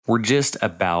We're just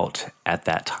about at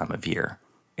that time of year.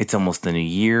 It's almost the new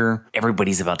year.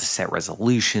 Everybody's about to set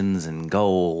resolutions and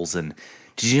goals. And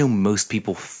did you know most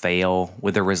people fail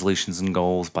with their resolutions and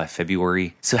goals by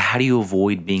February? So how do you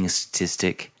avoid being a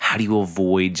statistic? How do you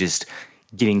avoid just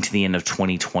getting to the end of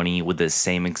 2020 with the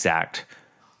same exact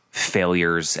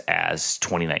failures as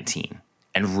 2019?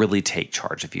 And really take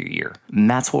charge of your year.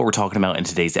 And that's what we're talking about in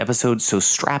today's episode. So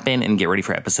strap in and get ready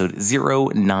for episode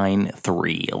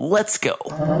 093. Let's go.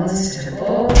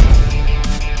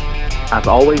 I've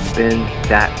always been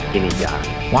that skinny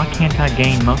guy. Why can't I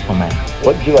gain muscle mass?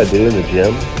 What do I do in the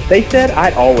gym? They said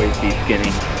I'd always be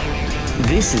skinny.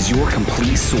 This is your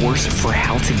complete source for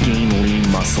how to gain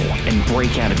lean muscle and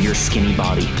break out of your skinny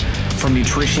body. From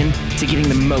nutrition to getting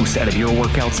the most out of your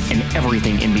workouts and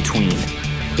everything in between.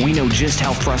 We know just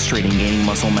how frustrating gaining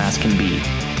muscle mass can be,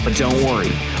 but don't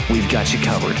worry, we've got you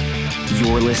covered.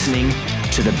 You're listening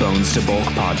to the Bones to Bulk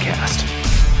podcast.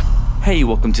 Hey,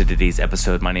 welcome to today's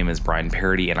episode. My name is Brian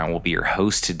Parody, and I will be your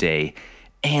host today.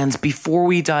 And before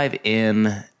we dive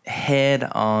in, head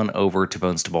on over to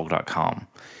bonestobulk.com.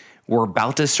 We're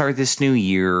about to start this new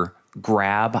year.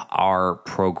 Grab our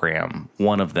program,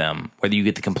 one of them, whether you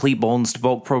get the complete Bones to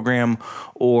Bulk program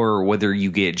or whether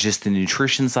you get just the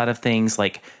nutrition side of things,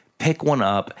 like pick one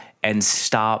up and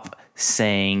stop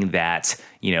saying that,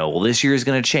 this year is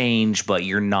going to change, but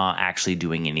you're not actually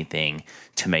doing anything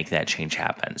to make that change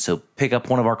happen. So pick up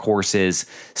one of our courses,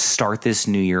 start this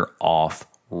new year off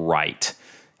right.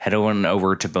 Head on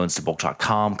over to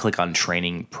bonestobulk.com, click on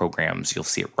training programs. You'll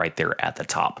see it right there at the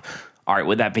top. All right,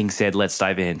 with that being said, let's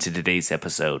dive into today's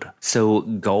episode. So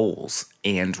goals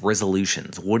and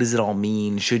resolutions, what does it all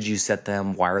mean? Should you set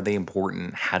them? Why are they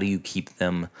important? How do you keep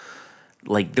them?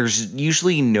 There's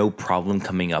usually no problem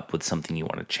coming up with something you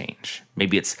want to change.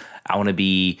 Maybe it's, I want to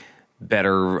be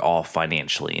better off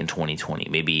financially in 2020.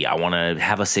 Maybe I want to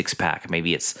have a six-pack.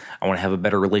 Maybe it's, I want to have a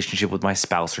better relationship with my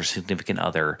spouse or significant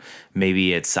other.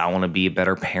 Maybe it's, I want to be a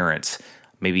better parent.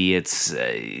 Maybe it's,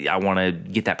 I want to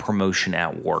get that promotion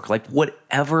at work.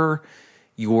 Whatever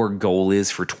your goal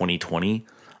is for 2020,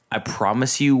 I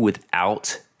promise you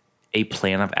without a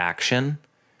plan of action,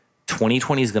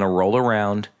 2020 is going to roll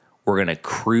around. We're going to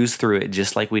cruise through it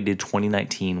just like we did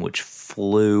 2019, which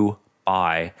flew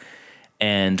by.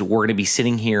 And we're going to be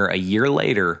sitting here a year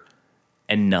later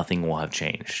and nothing will have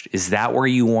changed. Is that where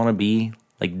you want to be?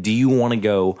 Do you want to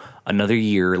go another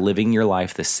year living your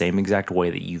life the same exact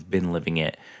way that you've been living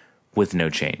it with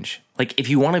no change? If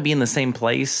you want to be in the same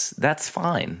place, that's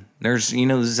fine. There's,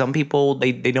 some people,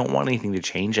 they don't want anything to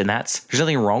change, and there's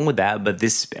nothing wrong with that, but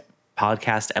this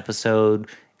podcast episode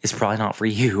is probably not for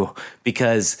you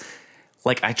because,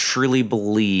 I truly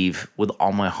believe with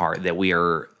all my heart that we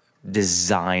are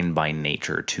designed by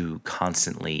nature to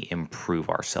constantly improve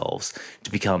ourselves, to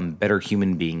become better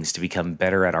human beings, to become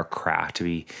better at our craft, to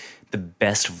be the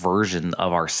best version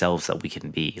of ourselves that we can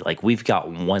be. We've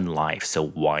got one life, so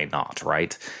why not,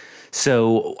 right?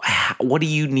 So what do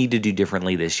you need to do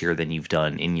differently this year than you've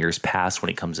done in years past when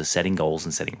it comes to setting goals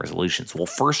and setting resolutions? Well,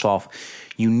 first off,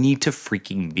 you need to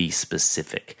freaking be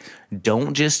specific.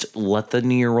 Don't just let the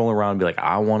new year roll around and be like,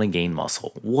 I want to gain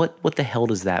muscle. What the hell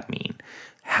does that mean?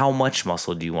 How much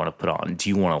muscle do you want to put on? Do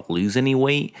you want to lose any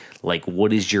weight?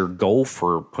 What is your goal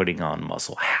for putting on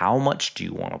muscle? How much do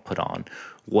you want to put on?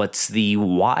 What's the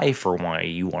why for why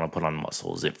you want to put on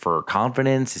muscle? Is it for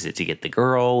confidence? Is it to get the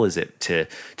girl? Is it to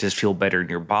just feel better in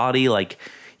your body?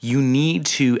 You need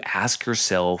to ask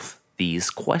yourself these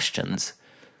questions.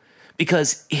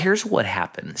 Because here's what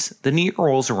happens. The new year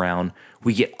rolls around.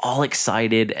 We get all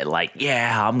excited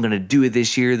I'm going to do it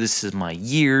this year. This is my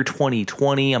year,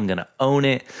 2020. I'm going to own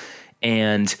it.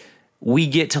 And we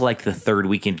get to the third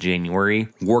week in January.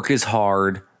 Work is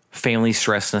hard. Family's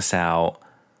stressing us out.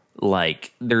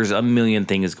 There's a million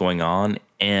things going on.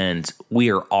 And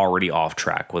we are already off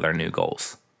track with our new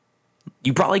goals.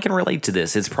 You probably can relate to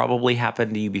this. It's probably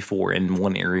happened to you before in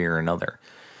one area or another.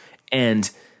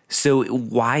 And so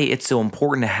why it's so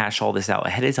important to hash all this out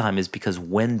ahead of time is because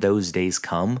when those days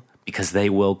come, because they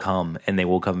will come and they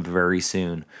will come very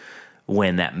soon,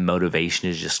 when that motivation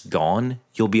is just gone,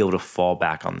 you'll be able to fall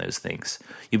back on those things.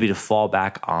 You'll be able to fall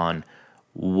back on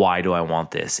why do I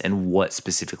want this and what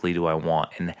specifically do I want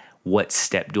and what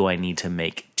step do I need to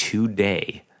make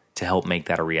today to help make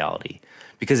that a reality.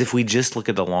 Because if we just look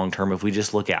at the long term, if we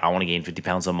just look at I want to gain 50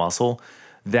 pounds of muscle,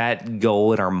 that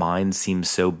goal in our mind seems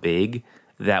so big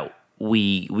that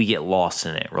we get lost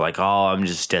in it. We're like, oh, I'm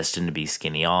just destined to be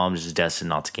skinny. Oh, I'm just destined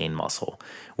not to gain muscle.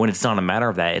 When it's not a matter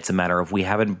of that, it's a matter of we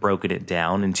haven't broken it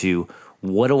down into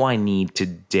what do I need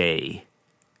today,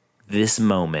 this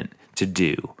moment to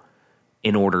do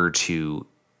in order to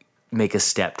make a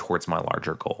step towards my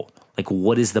larger goal? Like,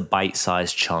 what is the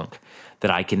bite-sized chunk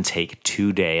that I can take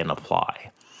today and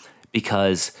apply?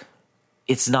 Because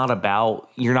it's not about,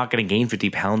 you're not going to gain 50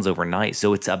 pounds overnight.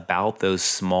 So it's about those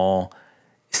small,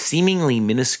 seemingly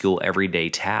minuscule everyday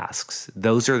tasks.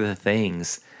 Those are the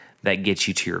things that get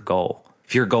you to your goal.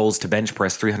 If your goal is to bench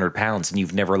press 300 pounds and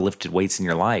you've never lifted weights in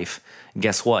your life,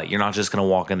 guess what? You're not just going to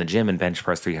walk in the gym and bench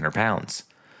press 300 pounds.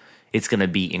 It's going to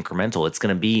be incremental. It's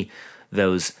going to be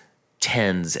those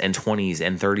 10s and 20s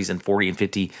and 30s and 40 and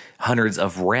 50, hundreds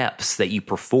of reps that you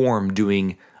perform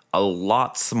doing a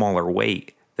lot smaller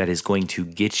weight that is going to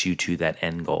get you to that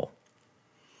end goal.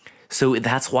 So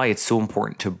that's why it's so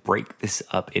important to break this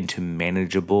up into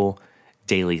manageable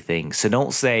daily things. So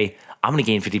don't say, I'm going to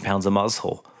gain 50 pounds of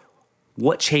muscle.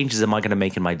 What changes am I going to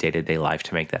make in my day-to-day life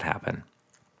to make that happen?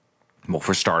 Well,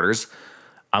 for starters,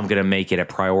 I'm going to make it a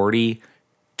priority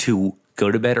to go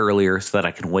to bed earlier so that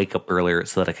I can wake up earlier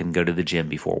so that I can go to the gym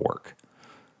before work.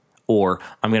 Or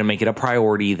I'm going to make it a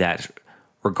priority that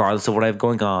regardless of what I have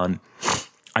going on,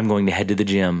 I'm going to head to the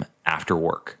gym after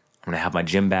work. I'm going to have my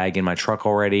gym bag in my truck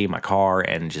already, my car,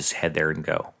 and just head there and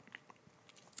go.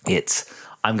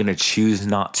 I'm going to choose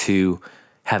not to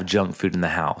have junk food in the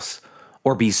house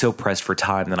or be so pressed for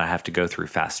time that I have to go through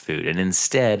fast food. And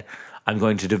instead, I'm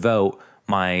going to devote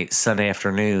my Sunday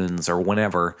afternoons or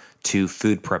whenever to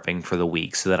food prepping for the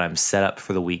week so that I'm set up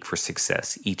for the week for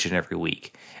success each and every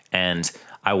week. And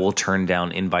I will turn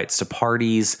down invites to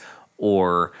parties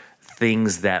or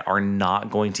things that are not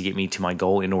going to get me to my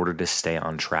goal in order to stay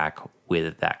on track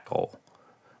with that goal.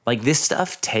 Like, this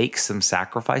stuff takes some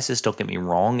sacrifices, don't get me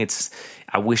wrong.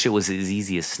 I wish it was as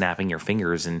easy as snapping your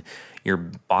fingers and your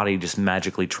body just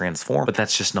magically transform, but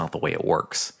that's just not the way it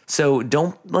works. So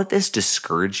don't let this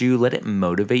discourage you. Let it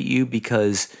motivate you,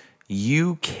 because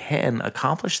you can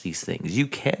accomplish these things. You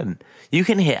can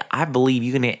hit, I believe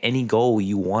you can hit any goal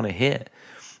you want to hit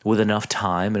with enough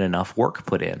time and enough work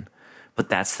put in. But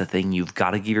that's the thing. You've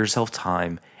got to give yourself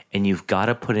time, and you've got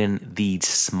to put in the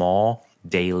small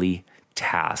daily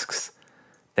tasks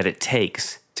that it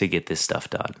takes to get this stuff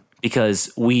done,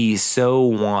 because we so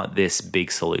want this big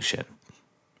solution.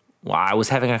 Well, I was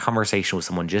having a conversation with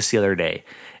someone just the other day,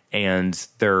 and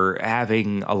they're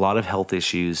having a lot of health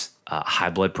issues, high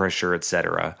blood pressure,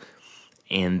 etc.,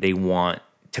 and they want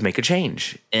to make a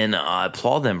change. And I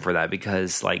applaud them for that,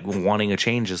 because like, wanting a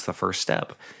change is the first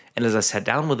step. And as I sat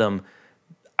down with them,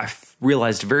 I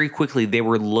realized very quickly they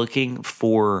were looking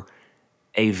for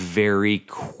a very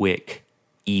quick,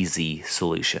 easy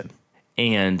solution.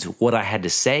 And what I had to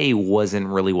say wasn't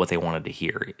really what they wanted to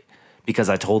hear, because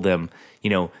I told them,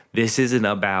 this isn't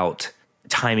about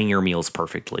timing your meals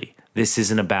perfectly. This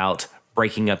isn't about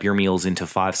breaking up your meals into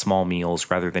 5 small meals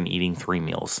rather than eating 3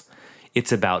 meals.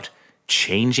 It's about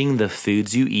changing the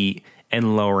foods you eat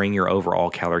and lowering your overall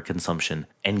calorie consumption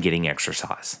and getting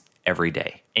exercise every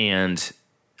day. And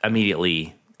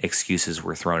immediately excuses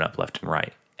were thrown up left and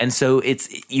right. And so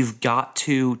you've got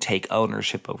to take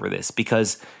ownership over this,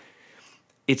 because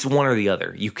it's one or the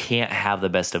other. You can't have the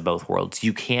best of both worlds.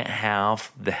 You can't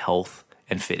have the health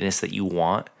and fitness that you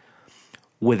want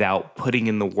without putting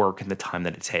in the work and the time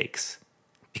that it takes,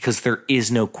 because there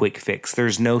is no quick fix.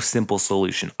 There's no simple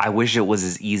solution. I wish it was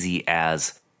as easy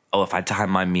as, if I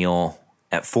time my meal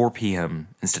at 4 p.m.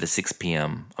 instead of 6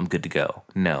 p.m., I'm good to go.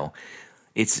 No,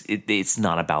 it's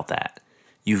not about that.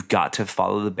 You've got to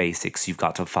follow the basics. You've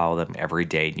got to follow them every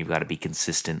day, and you've got to be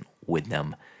consistent with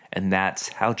them. And that's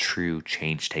how true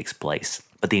change takes place.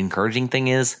 But the encouraging thing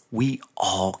is, we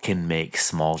all can make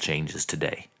small changes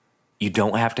today. You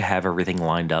don't have to have everything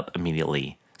lined up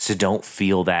immediately. So don't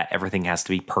feel that everything has to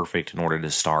be perfect in order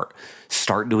to start.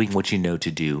 Start doing what you know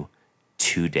to do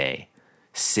today.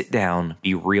 Sit down,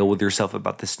 be real with yourself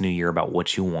about this new year, about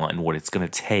what you want and what it's going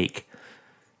to take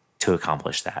to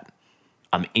accomplish that.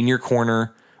 I'm in your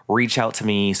corner. Reach out to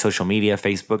me, social media,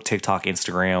 Facebook, TikTok,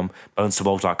 Instagram,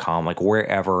 bonestobulk.com, like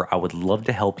wherever. I would love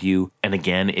to help you. And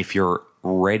again, if you're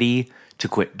ready to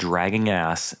quit dragging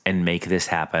ass and make this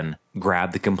happen,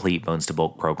 grab the complete Bones to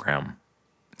Bulk program.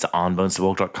 It's on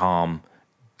bonestobulk.com.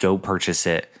 Go purchase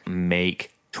it.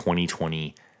 Make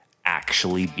 2020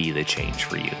 actually be the change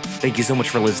for you. Thank you so much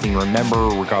for listening. Remember,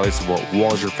 regardless of what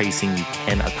walls you're facing, you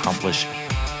can accomplish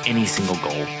any single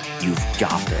goal. You've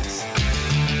got this.